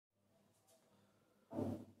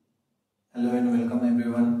Hello and welcome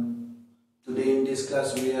everyone. Today in this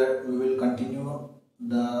class we will continue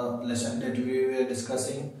the lesson that we were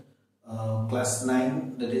discussing, class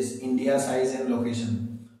 9, that is India size and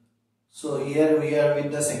location. So here we are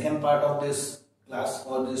with the second part of this class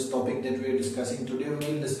or this topic that we are discussing. Today we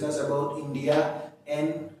will discuss about India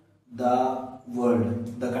and the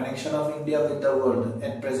world, the connection of India with the world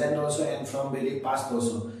at present also and from very past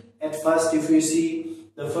also. At first, if we see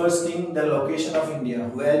the first thing, the location of India,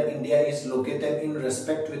 where India is located in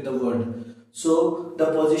respect with the world. So the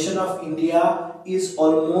position of India is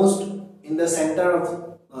almost in the center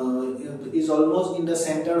of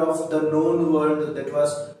the known world. That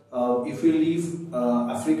was if we leave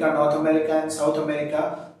Africa, North America and South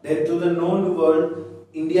America, then to the known world,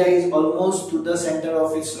 India is almost to the center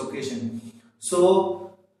of its location.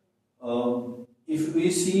 So if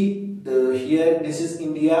we see here, this is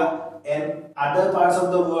India, and other parts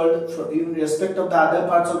of the world, in respect of the other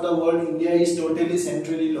parts of the world, India is totally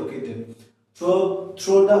centrally located. So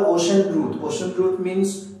through the ocean route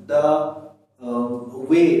means the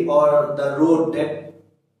way or the road that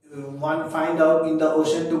one find out in the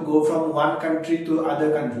ocean to go from one country to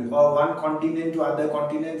other country or one continent to other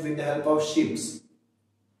continent with the help of ships.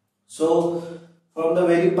 So from the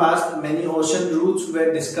very past, many ocean routes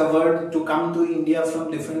were discovered to come to India from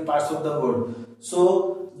different parts of the world.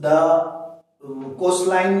 So the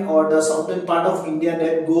coastline or the southern part of India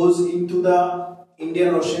that goes into the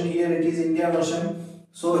Indian Ocean, here it is Indian Ocean.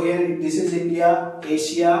 So here this is India,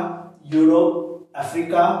 Asia, Europe,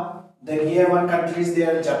 Africa. Then here one country is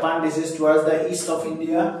there, Japan. This is towards the east of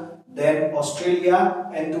India. Then Australia,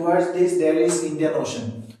 and towards this there is Indian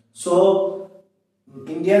Ocean. So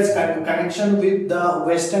India's connection with the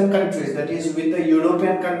Western countries, that is with the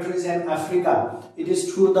European countries and Africa, it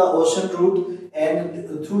is through the ocean route,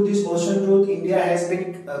 and through this ocean route India has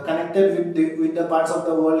been connected with the parts of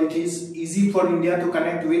the world. It is easy for India to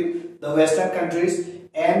connect with the Western countries,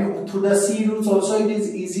 and through the sea routes also it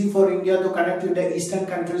is easy for India to connect with the Eastern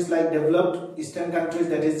countries, like developed Eastern countries,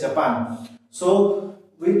 that is Japan. So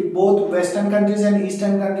with both Western countries and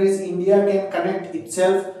Eastern countries, India can connect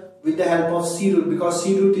itself with the help of sea route, because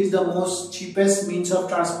sea route is the most cheapest means of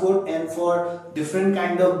transport, and for different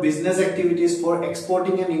kind of business activities, for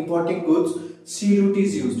exporting and importing goods, sea route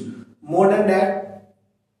is used. More than that,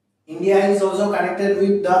 India is also connected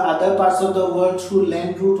with the other parts of the world through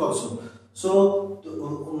land route also. So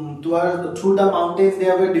through the mountains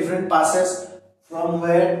there were different passes from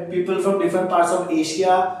where people from different parts of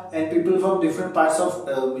Asia and people from different parts of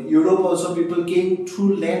Europe also, people came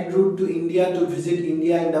through land route to India to visit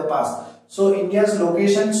India in the past. So India's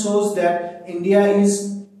location shows that India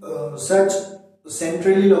is such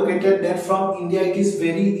centrally located that from India it is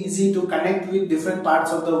very easy to connect with different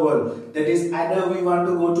parts of the world. That is, either we want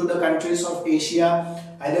to go to the countries of Asia,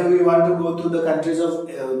 either we want to go to the countries of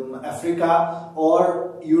Africa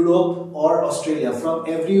or Europe or Australia. From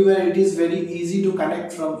everywhere it is very easy to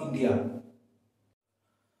connect from India.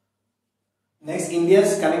 Next,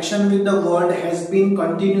 India's connection with the world has been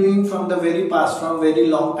continuing from the very past, from very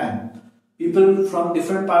long time. People from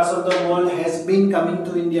different parts of the world has been coming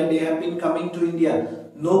to India. They have been coming to India.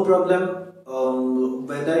 No problem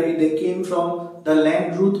whether they came from the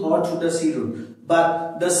land route or through the sea route.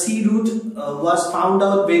 But the sea route was found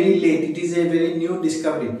out very late. It is a very new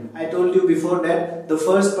discovery. I told you before that the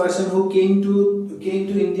first person who came to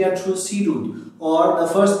India through sea route, or the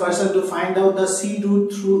first person to find out the sea route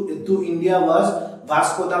to India was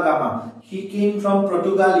Vasco da Gama. He came from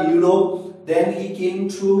Portugal, Europe. Then he came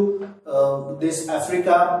through this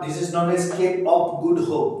Africa. This is known as Cape of Good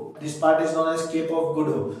Hope. This part is known as Cape of Good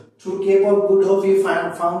Hope. Through Cape of Good Hope he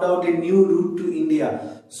found out a new route to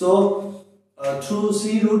India. So through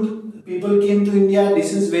sea route people came to India.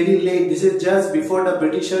 This is very late. This is just before the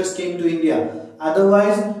Britishers came to India.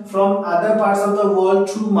 Otherwise, from other parts of the world,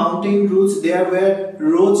 through mountain routes, there were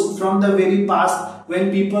roads from the very past when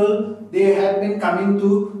they had been coming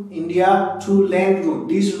to India through land route.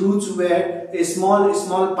 These routes were a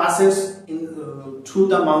small passes through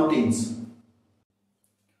the mountains.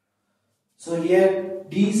 So here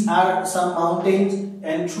these are some mountains,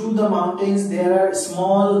 and through the mountains there are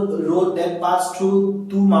small road that pass through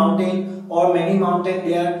two mountain or many mountain.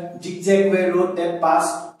 There zigzag way road that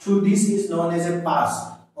pass through. This is known as a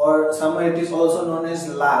pass, or somewhere it is also known as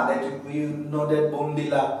La, that we know that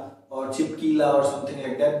Bomdila or Chipkila or something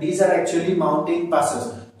like that. These are actually mountain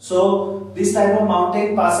passes. So this type of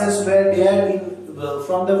mountain passes were there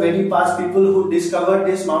from the very past. People who discovered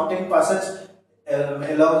these mountain passes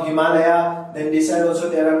along Himalaya, then this side also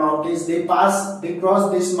there are mountains. They crossed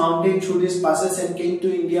this mountain through these passes and came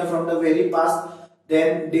to India from the very past.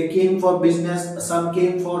 then they came for business, some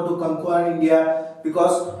came for to conquer India,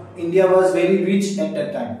 because India was very rich at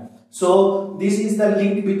that time. So this is the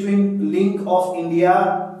link of India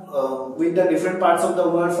with the different parts of the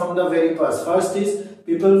world from the very first. First is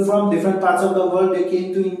people from different parts of the world, they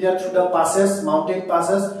came to India through the passes, mountain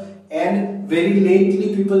passes, and very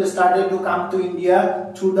lately people started to come to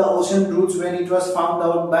India through the ocean routes when it was found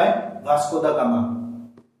out by Vasco da Gama.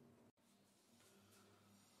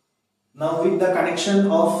 Now with the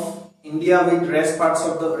connection of India with rest part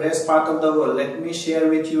of the world, let me share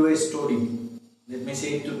with you a story. Let me say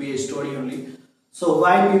it to be a story only. So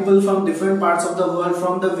why people from different parts of the world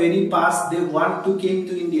from the very past, they came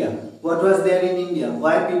to India? What was there in India?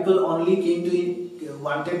 Why people only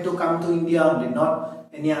wanted to come to India only, not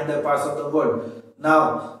any other parts of the world?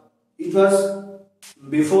 Now, it was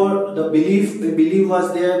before the belief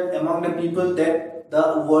was there among the people that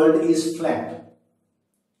the world is flat.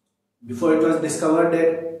 Before it was discovered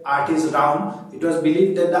that earth is round, it was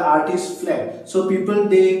believed that the earth is flat. So people,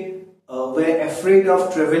 they were afraid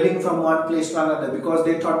of traveling from one place to another, because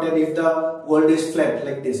they thought that if the world is flat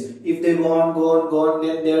like this, if they go on,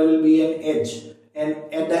 then there will be an edge, and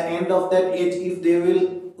at the end of that edge, if they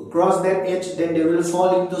will cross that edge, then they will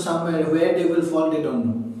fall into somewhere. Where they will fall, they don't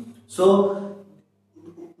know. So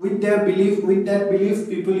with that belief,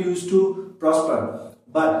 people used to prosper.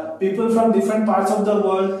 But people from different parts of the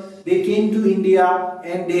world, they came to India,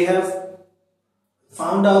 and they have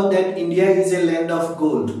found out that India is a land of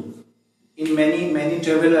gold. In many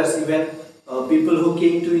travelers, even people who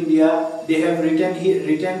came to India, they have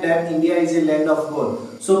written that India is a land of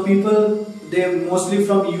gold. So people, they mostly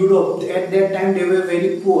from Europe, at that time they were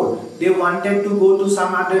very poor. They wanted to go to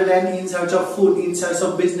some other land in search of food, in search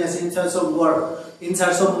of business, in search of work, in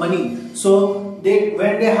search of money. So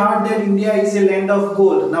when they heard that India is a land of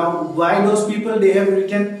gold, now why those people, they have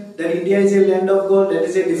written that India is a land of gold, that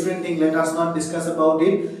is a different thing. Let us not discuss about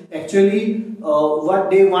it. Actually,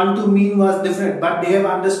 what they want to mean was different, but they have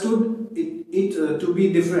understood it to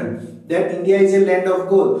be different, that India is a land of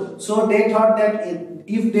gold. So they thought that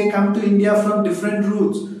if they come to India from different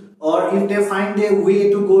routes, or if they find a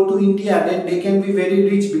way to go to India, then they can be very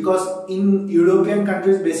rich, because in European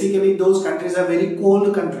countries, basically those countries are very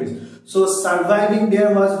cold countries. So surviving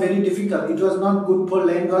there was very difficult. It was not good for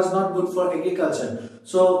land, was not good for agriculture.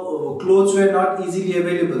 So clothes were not easily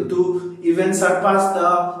available. To even surpass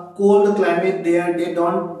the cold climate there, they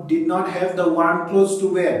did not have the warm clothes to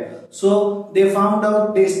wear. So they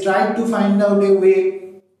tried to find out a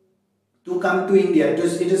way to come to India. It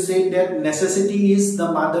is said that necessity is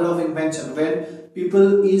the mother of invention. When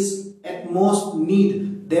people is at most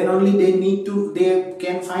need, then only they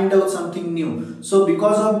can find out something new. So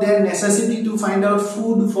because of their necessity to find out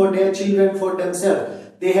food for their children, for themselves,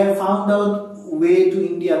 they have found out way to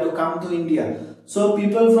India, to come to India. So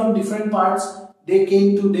people from different parts, they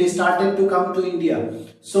started to come to India.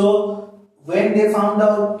 So when they found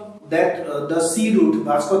out that the sea route,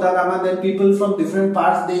 Vasco da Gama, then people from different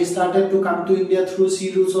parts, they started to come to India through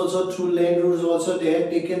sea routes also, through land routes also. They had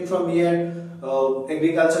taken from here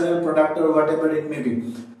agricultural product or whatever it may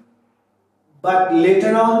be. But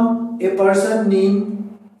later on, a person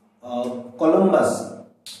named Columbus,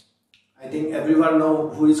 I think everyone know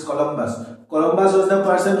who is Columbus. Columbus was the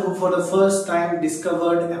person who for the first time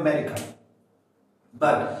discovered America.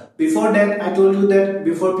 But before that, I told you that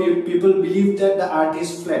before people believed that the earth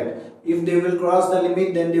is flat. If they will cross the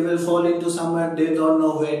limit, then they will fall into somewhere, they don't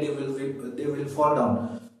know where they will fall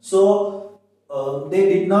down. So they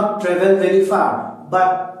did not travel very far.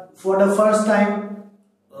 But for the first time,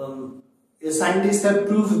 a scientist have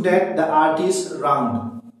proved that the earth is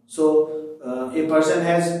round. So a person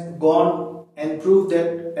has gone and proved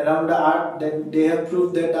that around the earth, that they have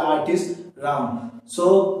proved that the earth is round.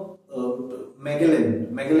 So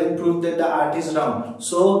Magellan proved that the earth is round.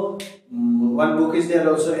 So one book is there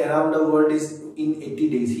also, Around the World is in 80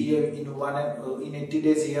 days. Here in 80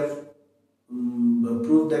 days he have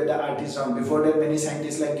proved that the earth is round. Before that, many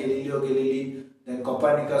scientists like Galileo Galilei, then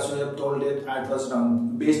Copernicus, who have told that earth was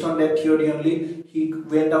round. Based on that theory only, he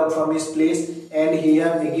went out from his place and he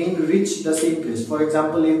have again reached the same place. For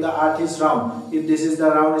example, if the earth is round, if this is the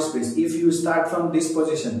round space, if you start from this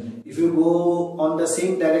position, if you go on the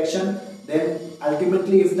same direction, then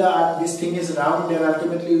ultimately if this thing is round, then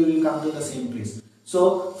ultimately you will come to the same place.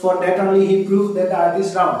 So for that only he proved that the earth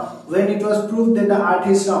is round. When it was proved that the earth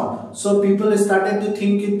is round, so people started to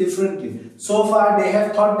think it differently. So far they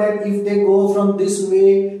have thought that if they go from this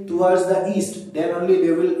way towards the east, then only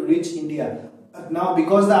they will reach India. But now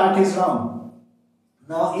because the earth is round,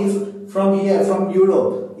 now if from here, from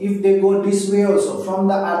Europe, if they go this way also, from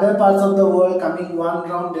the other parts of the world coming one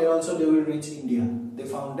round, then also they will reach India. they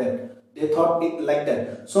found that. They thought it like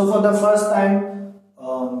that. So for the first time,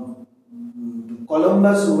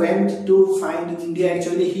 Columbus went to find India.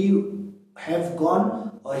 Actually, he have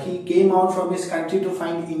gone, or he came out from his country to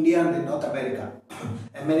find India and North America.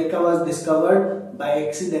 America was discovered by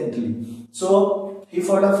accidentally. So he,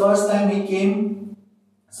 for the first time, he came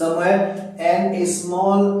somewhere, and a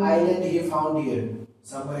small island he found here.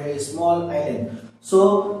 Somewhere a small island.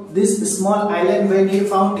 So this small island, when he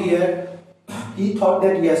found here, he thought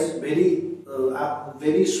that yes,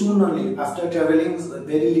 very soon only, after traveling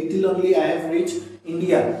very little only, I have reached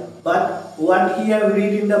India. But what he have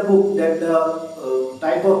read in the book, that the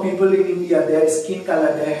type of people in India, their skin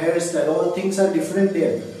color, their hairstyle, all things are different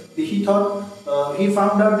there. He thought, he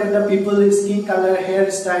found out that the people's skin color,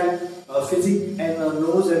 hairstyle, physique and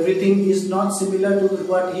nose, everything is not similar to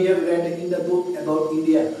what he have read in the book about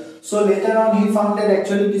India. So later on he found that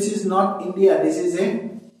actually this is not India, this is a